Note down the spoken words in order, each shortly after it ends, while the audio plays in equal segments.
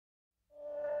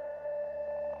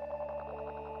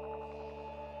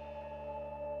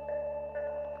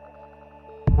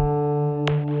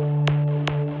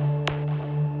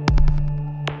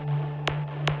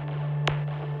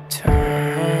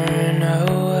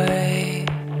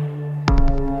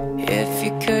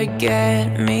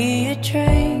get me a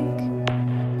drink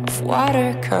of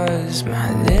water, 'cause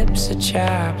my lips are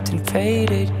chapped and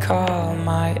faded. Call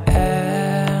my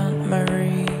Aunt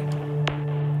Marie.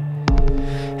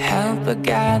 Help her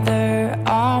gather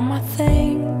all my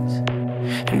things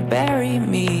and bury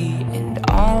me in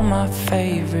all my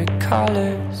favorite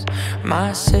colors.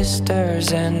 My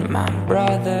sisters and my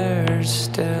brothers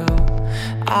still.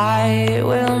 I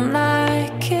will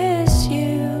not kiss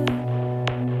you,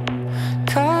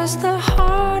 'cause the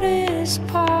hardest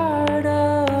part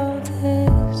of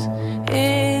this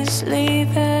is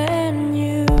leaving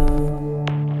you.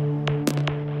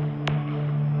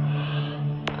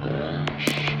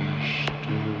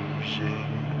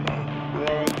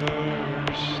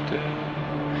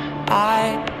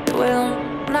 I will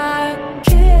not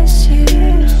kiss you.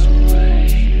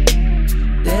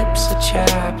 Lips are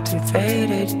chapped and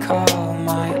faded. Call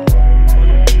my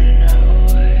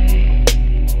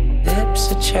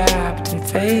lips are chapped and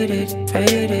faded,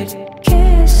 faded.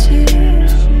 Kiss you.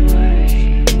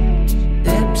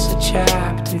 Lips are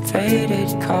chapped and faded.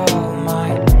 Call my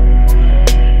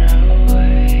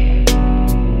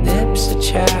lips are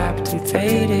chapped and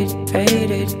faded,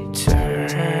 faded.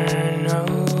 Turn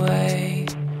away,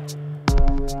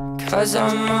 'cause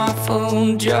I'm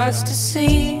awful just to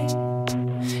see.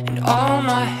 And all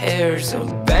my hair's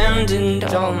abandoned,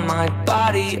 all my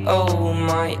body, oh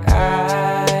my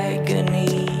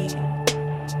agony.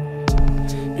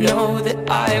 Know that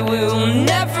I will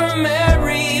never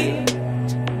marry.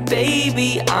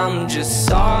 Baby, I'm just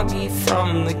soggy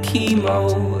from the chemo.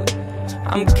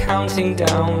 I'm counting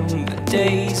down the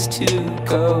days to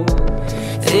go.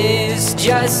 This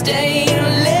just ain't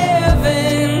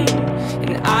living,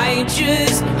 and I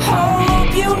just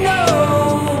hope you know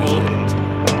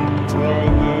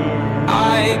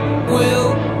I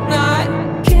will not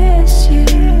kiss you.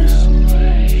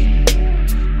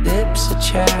 Lips are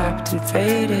chapped and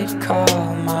faded.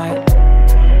 Call my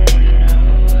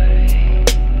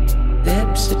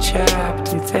lips are chapped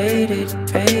and faded,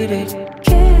 faded.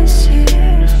 Kiss you.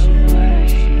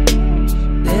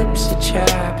 Lips are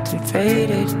chapped and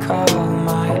faded. Call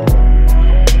my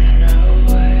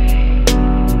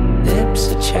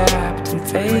lips are chapped and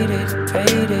faded,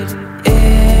 faded.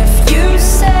 If you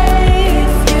say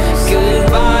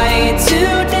goodbye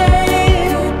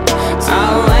today,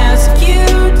 I'll ask you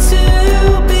to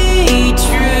be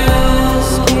true,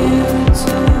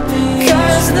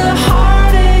 'cause the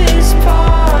hardest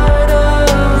part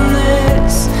of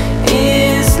this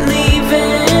is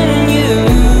leaving you.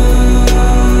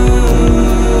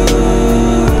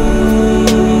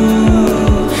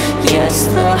 Yes,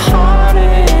 the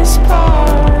hardest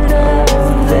part of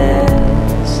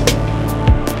this.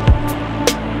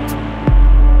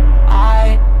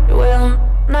 I will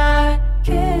not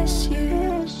kiss you.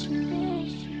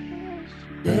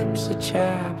 Lips are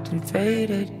chapped and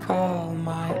faded. Call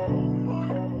my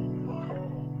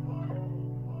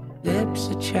lips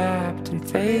are chapped and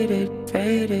faded,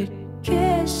 faded.